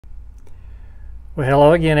Well,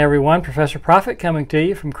 hello again, everyone. Professor Profit coming to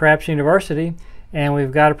you from Craps University, and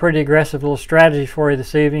we've got a pretty aggressive little strategy for you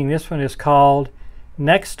this evening. This one is called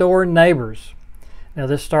Next Door Neighbors. Now,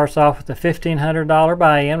 this starts off with a $1,500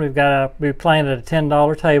 buy-in. We're playing at a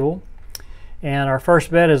 $10 table, and our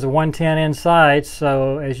first bet is a 110 inside.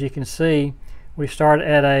 So, as you can see, we start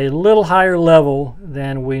at a little higher level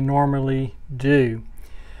than we normally do.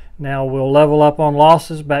 Now, we'll level up on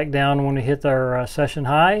losses back down when we hit our session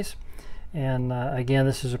highs. And again,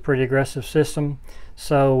 this is a pretty aggressive system,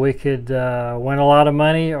 so we could win a lot of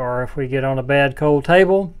money, or if we get on a bad cold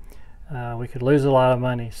table, we could lose a lot of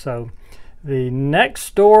money. So the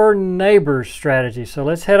next door neighbors strategy. So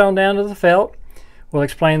let's head on down to the felt. We'll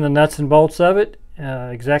explain the nuts and bolts of it,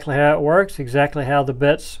 exactly how it works, exactly how the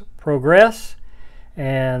bets progress,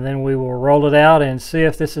 and then we will roll it out and see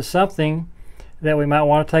if this is something that we might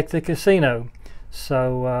want to take to the casino.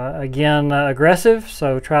 So again, aggressive,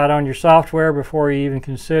 so try it on your software before you even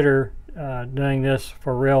consider doing this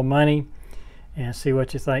for real money and see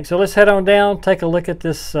what you think. So let's head on down, take a look at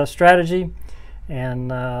this strategy,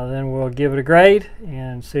 and then we'll give it a grade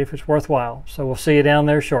and see if it's worthwhile. So we'll see you down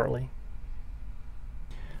there shortly.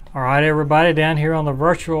 All right, everybody, down here on the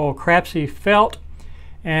virtual Crapsy felt,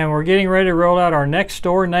 and we're getting ready to roll out our next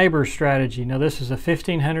door neighbor strategy. Now, this is a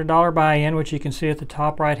 $1,500 buy-in, which you can see at the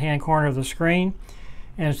top right-hand corner of the screen,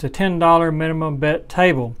 and it's a $10 minimum bet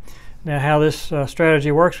table. Now, how this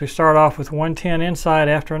strategy works, we start off with 110 inside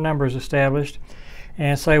after a number is established,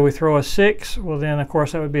 and say we throw a 6, well then, of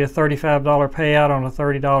course, that would be a $35 payout on a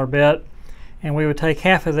 $30 bet, and we would take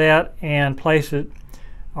half of that and place it,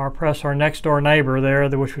 or press our next door neighbor there,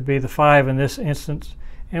 which would be the 5 in this instance,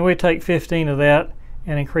 and we'd take 15 of that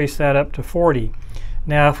and increase that up to 40.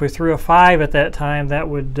 Now, if we threw a 5 at that time, that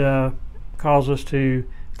would cause us to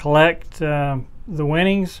collect the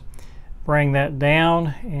winnings, bring that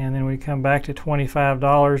down, and then we come back to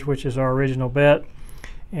 $25, which is our original bet,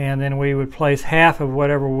 and then we would place half of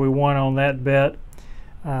whatever we won on that bet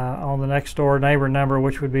on the next door neighbor number,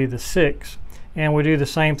 which would be the 6. And we do the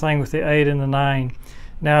same thing with the 8 and the 9.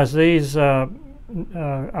 Now, as these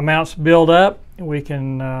amounts build up, we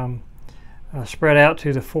can spread out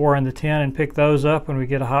to the 4 and the 10 and pick those up when we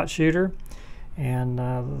get a hot shooter. And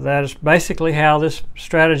that is basically how this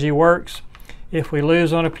strategy works. If we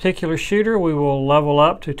lose on a particular shooter, we will level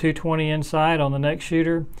up to 220 inside on the next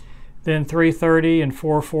shooter, then 330 and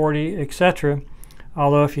 440, etc.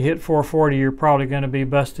 Although if you hit 440, you're probably going to be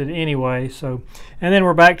busted anyway. So, and then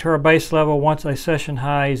we're back to our base level once a session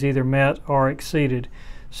high is either met or exceeded.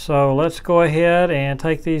 So let's go ahead and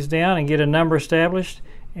take these down and get a number established,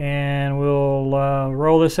 and we'll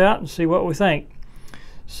roll this out and see what we think.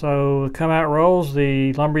 So the come out rolls,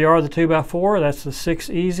 the lumberyard, the 2x4, that's the 6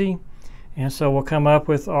 easy, and so we'll come up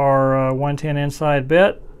with our 110 inside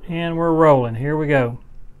bet, and we're rolling. Here we go.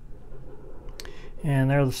 And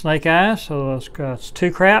there are the snake eyes, so that's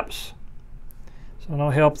 2 craps, so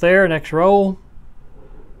no help there. Next roll,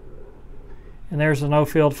 and there's the no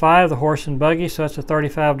field 5, the horse and buggy, so that's a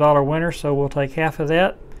 $35 winner, so we'll take half of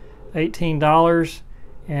that, $18,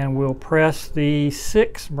 and we'll press the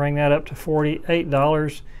 6, bring that up to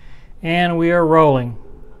 $48, and we are rolling.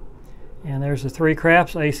 And there's the 3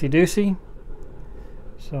 craps, acey deucey,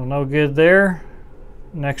 so no good there.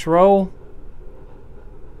 Next roll,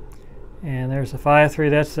 and there's the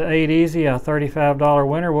 5-3, that's the 8 easy, a $35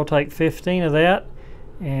 winner. We'll take 15 of that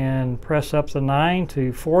and press up the 9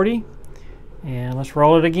 to 40, and let's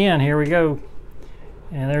roll it again. Here we go.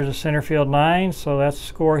 And there's a center field 9, so that's a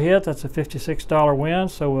score hit. That's a $56 win.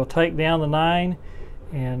 So we'll take down the 9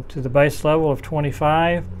 and to the base level of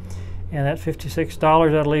 25, and that $56,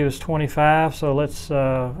 that'll leave us 25. So let's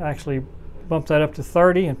actually bump that up to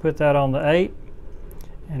 30 and put that on the 8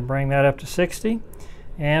 and bring that up to 60.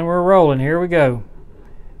 And we're rolling. Here we go.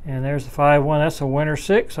 And there's the 5-1. That's a winner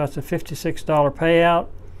 6. So that's a $56 payout.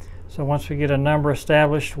 So once we get a number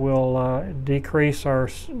established, we'll decrease our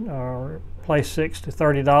place 6 to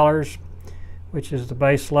 $30, which is the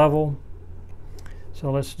base level.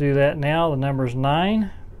 So let's do that now. The number is 9.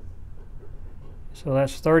 So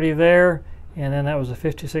that's 30 there, and then that was a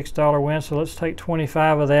 $56 win. So let's take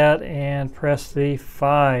 25 of that and press the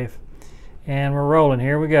 5. And we're rolling.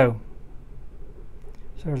 Here we go.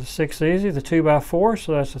 So there's a 6 easy, the 2x4,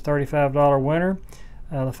 so that's a $35 winner.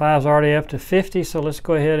 The 5's already up to 50, so let's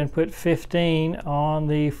go ahead and put 15 on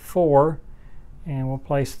the 4, and we'll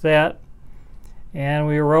place that. And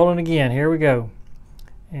we're rolling again. Here we go.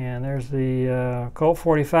 And there's the Colt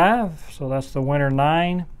 45, so that's the winner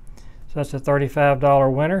 9. So that's a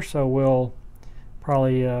 $35 winner, so we'll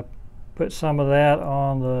probably put some of that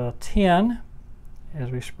on the 10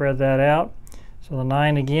 as we spread that out. So So the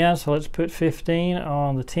 9 again, so let's put 15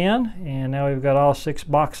 on the 10, and now we've got all 6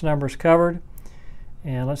 box numbers covered.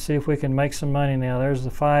 And let's see if we can make some money now. There's the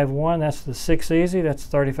 5-1, that's the 6 easy, that's a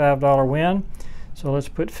 $35 win. So let's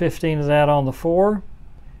put 15 of that on the 4,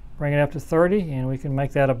 bring it up to 30, and we can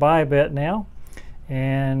make that a buy bet now.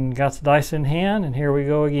 And got the dice in hand, and here we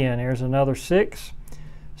go again. Here's another 6.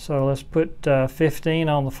 So let's put 15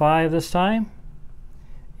 on the 5 this time,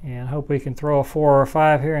 and hope we can throw a 4 or a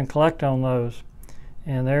 5 here and collect on those.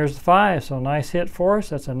 And there's the 5, so nice hit for us.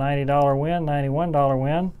 That's a $90 win, $91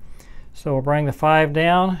 win. So we'll bring the 5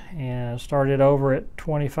 down and start it over at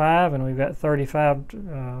 25, and we've got 35.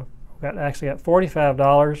 Actually got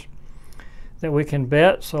 $45 that we can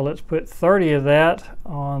bet. So let's put 30 of that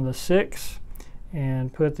on the 6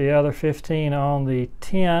 and put the other 15 on the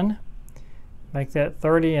 10. Make that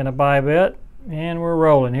 30 and a buy bet, and we're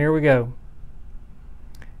rolling. Here we go.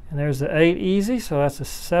 And there's the 8 easy, so that's a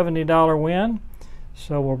 $70 win.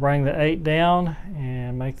 So we'll bring the 8 down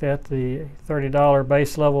and make that the $30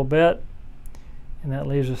 base level bet, and that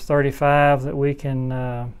leaves us 35 that we can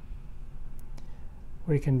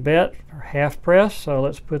bet or half press. So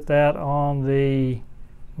let's put that on the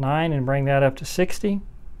 9 and bring that up to 60,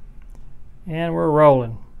 and we're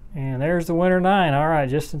rolling. And there's the winner 9. All right,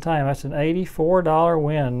 just in time. That's an $84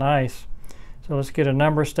 win. Nice. So let's get a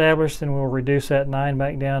number established, and we'll reduce that 9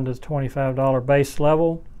 back down to the $25 base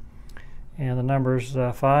level. And the number's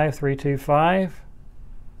 5325.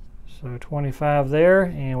 So 25 there,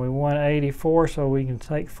 and we won 84, so we can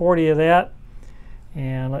take 40 of that.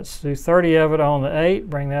 And let's do 30 of it on the 8,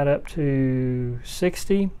 bring that up to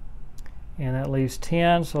 60, and that leaves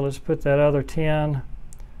 10. So let's put that other 10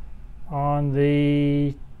 on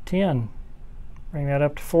the 10, bring that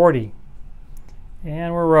up to 40,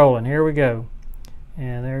 and we're rolling. Here we go.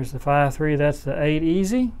 And there's the 5-3, that's the 8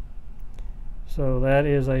 easy. So that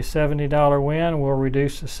is a $70 win. We'll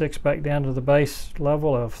reduce the 6 back down to the base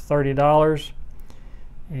level of $30.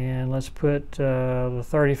 And let's put the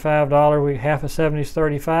 $35, half of 70 is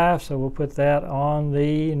 35, so we'll put that on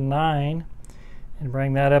the 9 and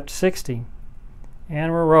bring that up to 60.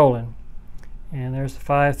 And we're rolling. And there's the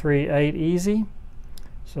 5-3-8 easy.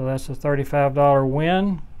 So that's a $35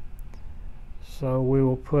 win. So we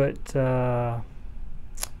will put 20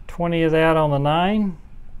 of that on the 9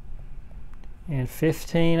 and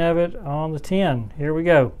 15 of it on the 10. Here we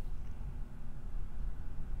go.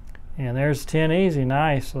 And there's 10 easy.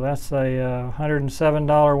 Nice. So that's a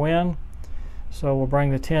 $107 win. So we'll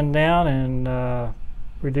bring the 10 down and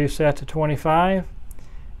reduce that to 25,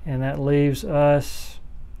 and that leaves us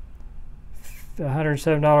a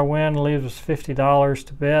 $107 win. Leaves us $50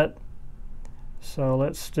 to bet. So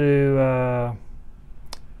let's do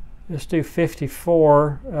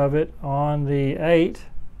 54 of it on the 8,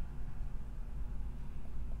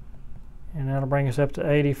 and that'll bring us up to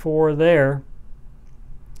 84 there.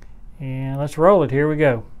 And let's roll it. Here we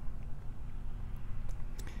go.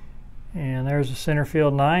 And there's a center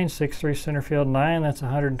field 9, 6-3 center field 9. That's a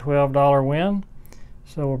 $112 win.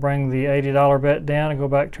 So we'll bring the $80 bet down and go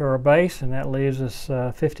back to our base, and that leaves us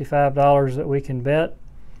 $55 that we can bet.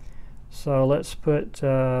 So let's put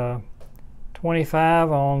 25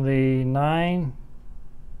 on the 9.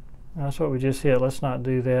 That's what we just hit. Let's not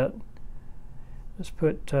do that. Let's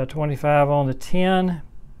put 25 on the 10.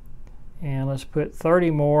 And let's put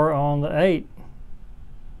 30 more on the 8.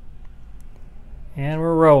 And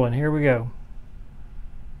we're rolling. Here we go.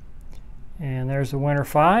 And there's the winner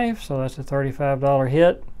 5, so that's a $35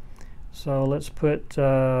 hit. So let's put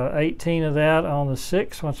 18 of that on the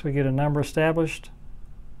 6 once we get a number established.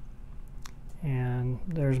 And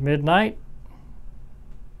there's midnight.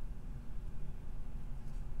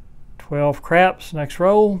 12 craps, next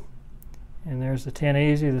roll. And there's the 10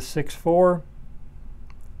 easy, the 6-4.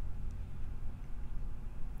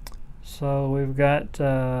 So we've got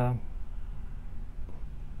 $35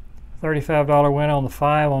 win on the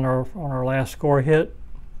 5 on our last score hit.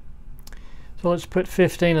 So let's put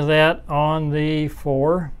 15 of that on the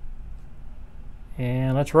 4,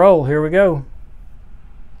 and let's roll. Here we go.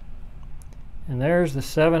 And there's the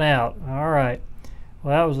 7 out. All right.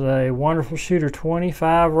 Well, that was a wonderful shooter.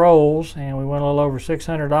 25 rolls, and we went a little over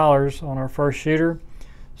 $600 on our first shooter.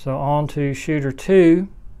 So on to shooter 2.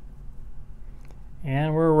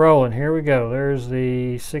 And we're rolling. Here we go. There's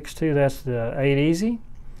the 6-2. That's the 8 easy.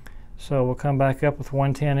 So we'll come back up with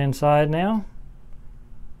 110 inside now.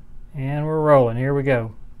 And we're rolling. Here we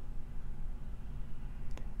go.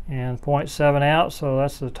 And 0.7 out. So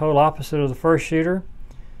that's the total opposite of the first shooter.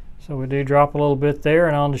 So we do drop a little bit there,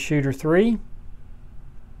 and on to shooter 3.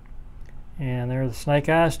 And there are the snake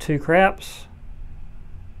eyes. 2 craps.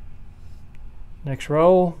 Next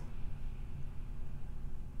roll.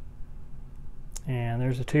 And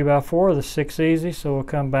there's a 2x4, the 6 easy, so we'll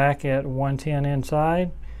come back at 110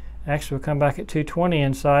 inside. Actually, we'll come back at 220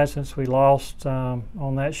 inside since we lost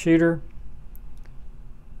on that shooter.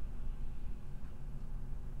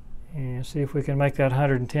 And see if we can make that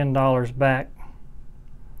 $110 back.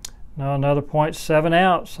 No, another 0.7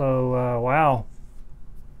 out, so wow.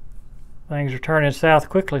 Things are turning south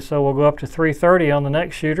quickly, so we'll go up to 330 on the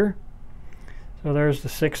next shooter. So there's the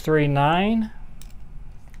 639.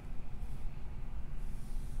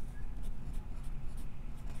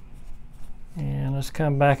 And let's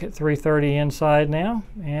come back at 330 inside now,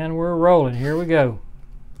 and we're rolling. Here we go.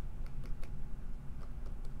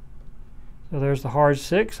 So there's the hard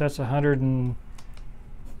 6. That's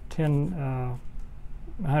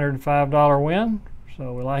 $105 win.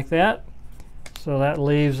 So we like that. So that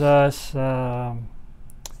leaves us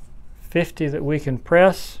 50 that we can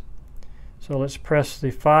press. So let's press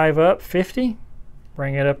the 5 up, 50.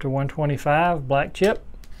 Bring it up to 125, black chip.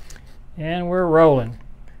 And we're rolling.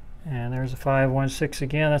 And there's a 516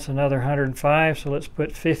 again. That's another 105. So let's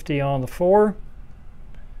put 50 on the 4.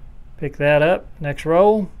 Pick that up. Next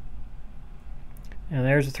roll. And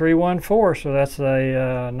there's a 314. So that's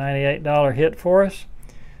a $98 hit for us.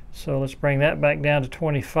 So let's bring that back down to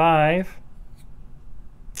 25.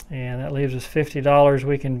 And that leaves us $50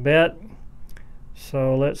 we can bet.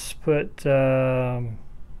 So let's put,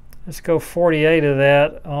 let's go 48 of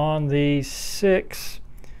that on the 6.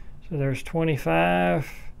 So there's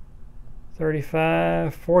 25,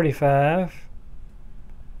 35, 45,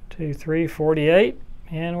 2, 3, 48,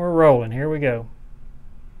 and we're rolling. Here we go.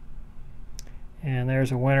 And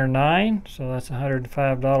there's a winner 9, so that's a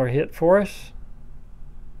 $105 hit for us.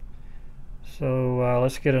 So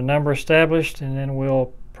let's get a number established, and then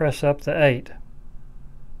we'll press up the 8.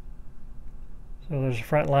 So there's a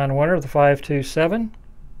front line winner, the 527.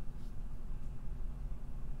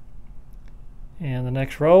 And the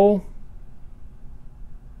next roll.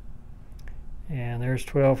 And there's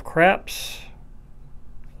 12 craps.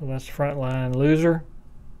 So that's the front line loser.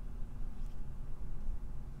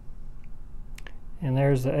 And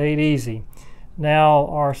there's the 8 easy. Now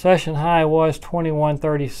our session high was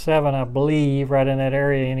 2137, I believe, right in that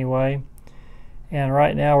area anyway. And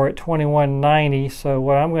right now we're at 2190. So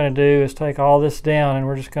what I'm going to do is take all this down, and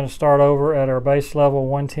we're just going to start over at our base level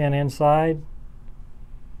 110 inside.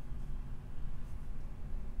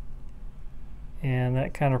 And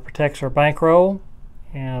that kind of protects our bankroll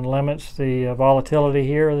and limits the volatility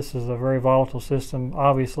here. This is a very volatile system,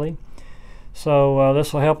 obviously. So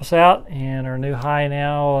this will help us out, and our new high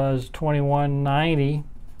now is 2190.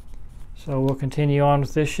 So we'll continue on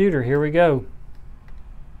with this shooter. Here we go.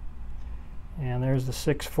 And there's the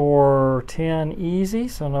 6-4-10 easy,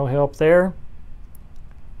 so no help there.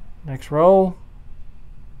 Next roll.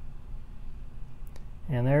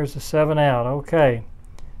 And there's the 7 out. Okay.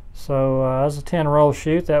 So as a 10 roll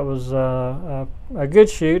shoot, that was a good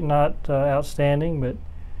shoot, not outstanding, but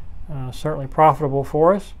certainly profitable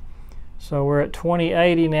for us. So we're at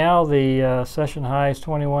 2080 now. The session high is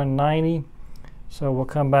 2190. So we'll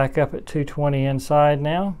come back up at 220 inside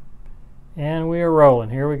now. And we are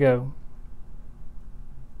rolling. Here we go.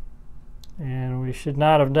 And we should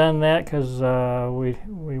not have done that because we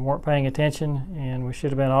weren't paying attention, and we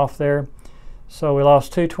should have been off there. So we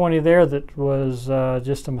lost 220 there. That was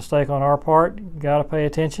just a mistake on our part. Got to pay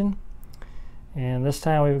attention. And this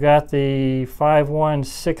time we've got the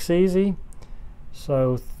 516 easy.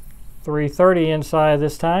 So 330 inside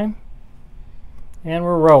this time. And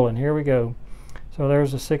we're rolling. Here we go. So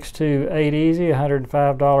there's a 628 easy,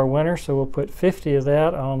 $105 winner. So we'll put 50 of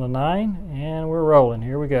that on the 9, and we're rolling.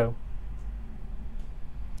 Here we go.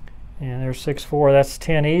 And there's 6-4, that's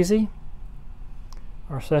 10 easy.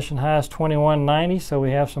 Our session high is 2190, so we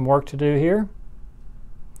have some work to do here.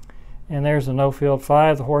 And there's the no field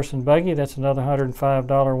 5, the horse and buggy. That's another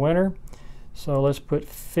 $105 winner. So let's put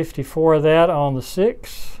 54 of that on the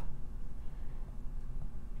 6.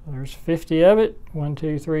 There's 50 of it. 1,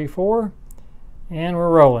 2, 3, 4. And we're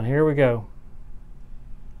rolling. Here we go.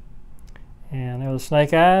 And there's the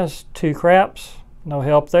snake eyes, 2 craps. No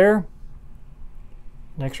help there.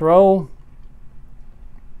 Next roll.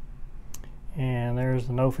 And there's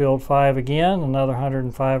the no field 5 again, another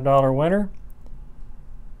 $105 winner.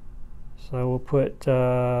 So we'll put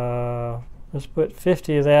let's put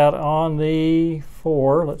 50 of that on the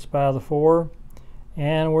 4. Let's buy the 4,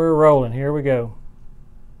 and we're rolling. Here we go.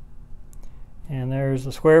 And there's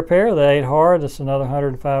the square pair, the 8 hard. That's another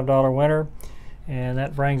 $105 winner, and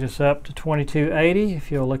that brings us up to 2280.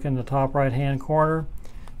 If you'll look in the top right hand corner.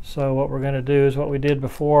 So what we're going to do is what we did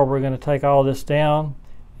before. We're going to take all this down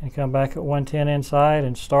and come back at 110 inside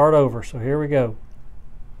and start over. So here we go.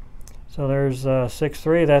 So there's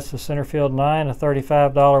 6-3, that's the center field 9, a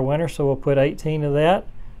 $35 winner, so we'll put 18 of that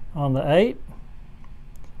on the 8.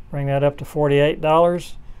 Bring that up to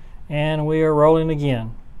 $48, and we are rolling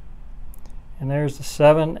again. And there's the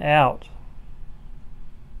 7 out.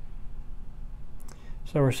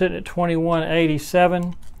 So we're sitting at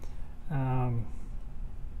 2187.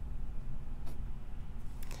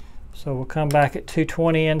 So we'll come back at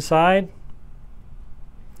 220 inside.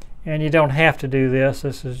 And you don't have to do this.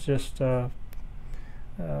 This is just the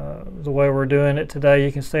way we're doing it today.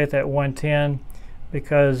 You can stay at that 110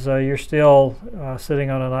 because you're still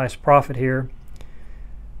sitting on a nice profit here.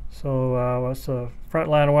 So what's the front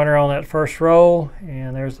line winner on that first roll?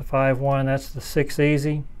 And there's the 5-1. That's the 6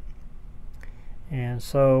 easy. And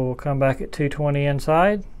so we'll come back at 220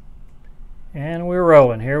 inside. And we're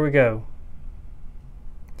rolling. Here we go.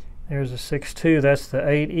 There's a 6-2. That's the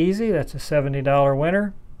 8 easy. That's a $70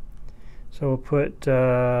 winner. So we'll put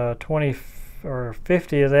 20 or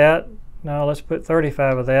 50 of that. No, let's put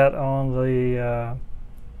 35 of that on the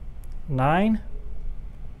 9.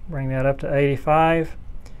 Bring that up to 85.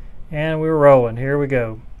 And we're rolling. Here we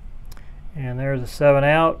go. And there's a 7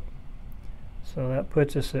 out. So that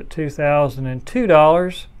puts us at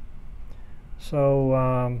 $2,002.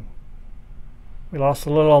 So we lost a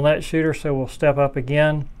little on that shooter, so we'll step up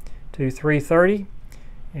again to 330.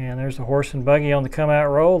 And there's the horse and buggy on the come out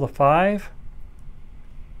roll, the 5.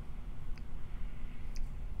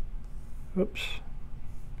 Oops.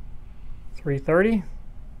 330.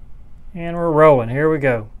 And we're rolling. Here we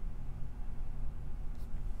go.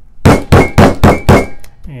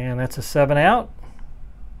 And that's a 7 out.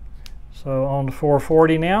 So on to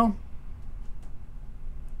 440 now.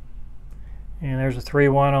 And there's a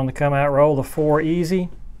 3-1 on the come out roll, the 4 easy.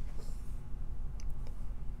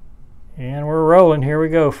 And we're rolling. Here we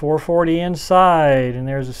go. 440 inside. And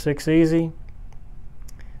there's a 6 easy.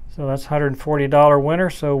 So that's $140 winner.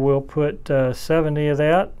 So we'll put 70 of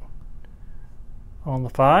that on the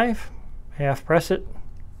 5. Half press it.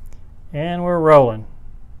 And we're rolling.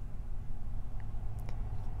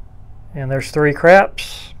 And there's 3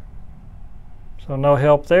 craps. So no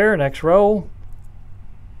help there. Next roll.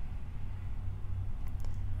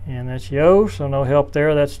 And that's yo. So no help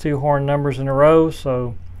there. That's 2 horn numbers in a row.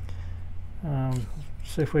 So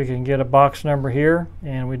see if we can get a box number here.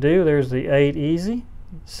 And we do. There's the 8 easy.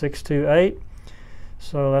 628.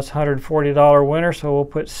 So that's $140 winner. So we'll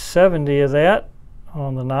put 70 of that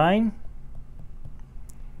on the 9.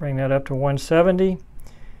 Bring that up to 170.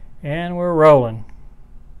 And we're rolling.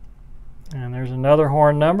 And there's another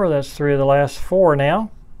horn number. That's 3 of the last 4 now.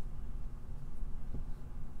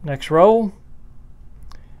 Next roll.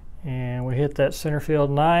 And we hit that center field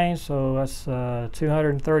 9. So that's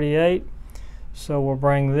 238. So we'll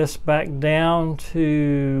bring this back down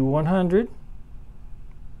to 100.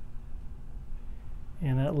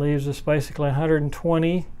 And that leaves us basically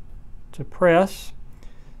 120 to press.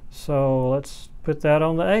 So let's put that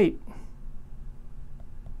on the 8.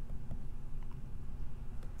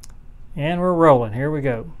 And we're rolling. Here we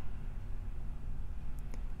go.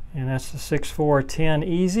 And that's the 6-4-10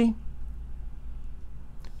 easy.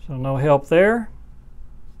 So no help there.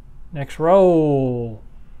 Next roll.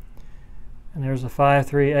 And there's a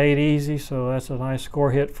 5-3-8 easy. So that's a nice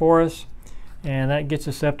score hit for us. And that gets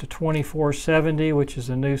us up to 2470, which is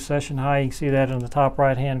a new session high. You can see that in the top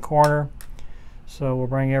right hand corner. So we'll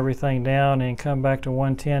bring everything down and come back to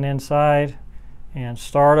 110 inside and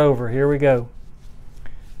start over. Here we go.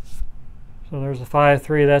 So there's a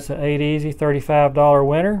 5-3, that's an 8 easy, $35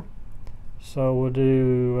 winner. So we'll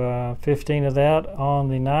do 15 of that on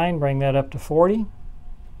the 9, bring that up to 40.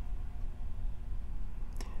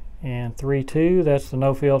 And 3-2, that's the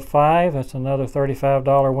no field 5, that's another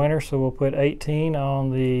 $35 winner. So we'll put 18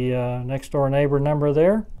 on the next door neighbor number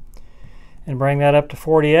there and bring that up to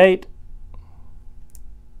 48.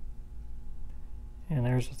 And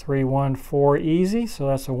there's a 3-1-4 easy, so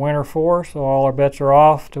that's a winner 4. So all our bets are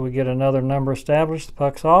off till we get another number established. The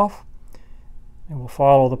puck's off. And we'll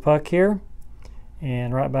follow the puck here.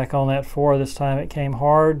 And right back on that 4. This time it came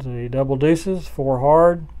hard. The double deuces, 4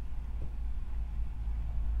 hard.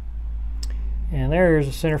 And there's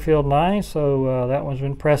a center field 9. So that one's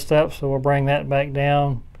been pressed up. So we'll bring that back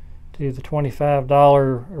down to the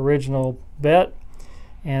 $25 original bet.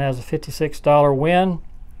 And as a $56 win.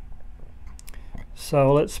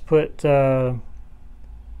 So let's put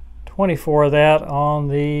 24 of that on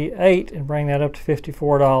the 8 and bring that up to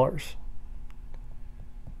 $54.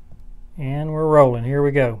 And we're rolling. Here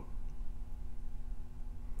we go.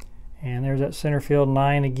 And there's that center field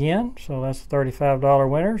 9 again. So that's a $35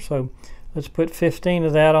 winner. So let's put 15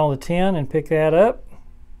 of that on the 10 and pick that up.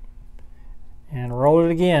 and roll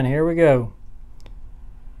it again. Here we go.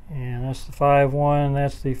 And that's the 5-1.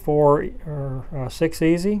 That's the 6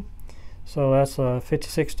 easy. So that's a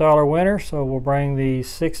 $56 winner. So we'll bring the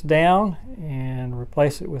 6 down and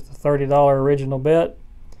replace it with the $30 original bet.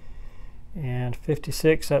 And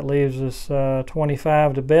 56, that leaves us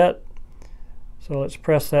 25 to bet. So let's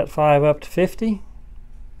press that 5 up to 50.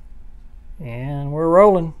 And we're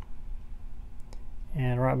rolling.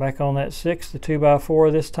 And right back on that 6, the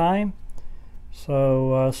 2x4 this time.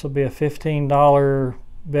 So this will be a $15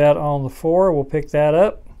 bet on the 4. We'll pick that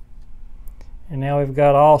up. And now we've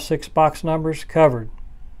got all 6 box numbers covered.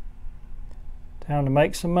 Time to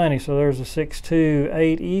make some money. So there's a 6, 2,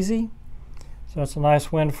 8 easy. So that's a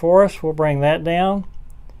nice win for us. We'll bring that down.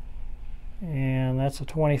 And that's a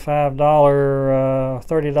 $25,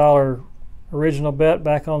 $30 original bet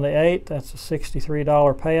back on the 8. That's a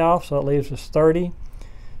 $63 payoff. So it leaves us 30.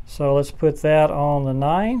 So let's put that on the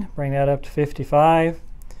 9. Bring that up to 55.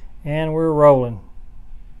 And we're rolling.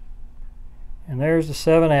 And there's the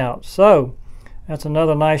 7 out. So that's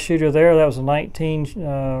another nice shooter there. That was a 19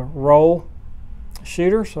 roll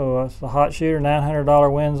shooter. So that's the hot shooter.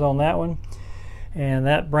 $900 wins on that one. And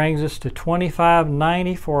that brings us to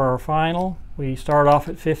 $25.90 for our final. We started off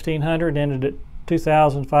at $1,500, ended at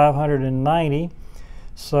 $2,590.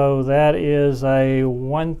 So that is a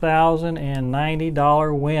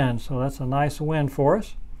 $1,090 win. So that's a nice win for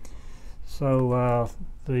us. So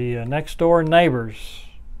the next door neighbors.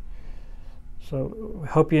 So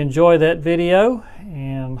hope you enjoyed that video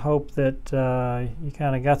and hope that you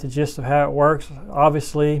kind of got the gist of how it works.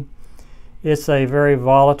 Obviously, it's a very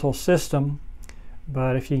volatile system,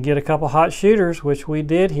 but if you get a couple hot shooters, which we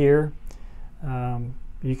did here,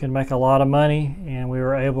 you can make a lot of money, and we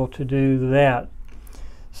were able to do that.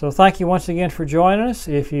 So thank you once again for joining us.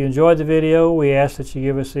 If you enjoyed the video, we ask that you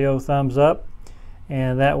give us the old thumbs up,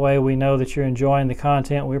 and that way we know that you're enjoying the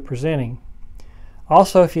content we're presenting.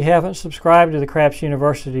 Also, if you haven't subscribed to the Craps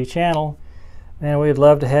University channel, then we'd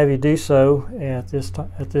love to have you do so at this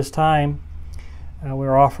time.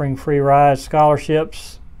 We're offering free ride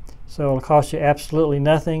scholarships, so it'll cost you absolutely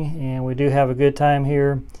nothing, and we do have a good time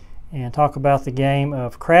here and talk about the game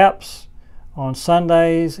of craps on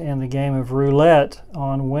Sundays and the game of roulette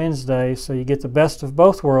on Wednesdays, so you get the best of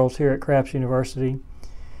both worlds here at Craps University.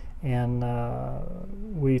 And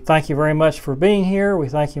we thank you very much for being here. We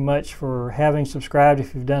thank you much for having subscribed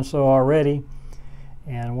if you've done so already.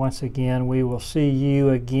 And once again, we will see you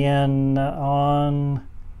again on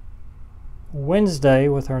Wednesday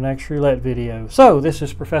with our next roulette video. So this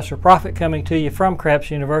is Professor Profit coming to you from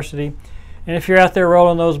Craps University. And if you're out there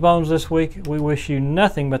rolling those bones this week, we wish you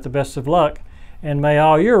nothing but the best of luck. And may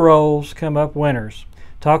all your rolls come up winners.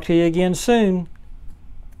 Talk to you again soon.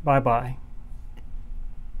 Bye-bye.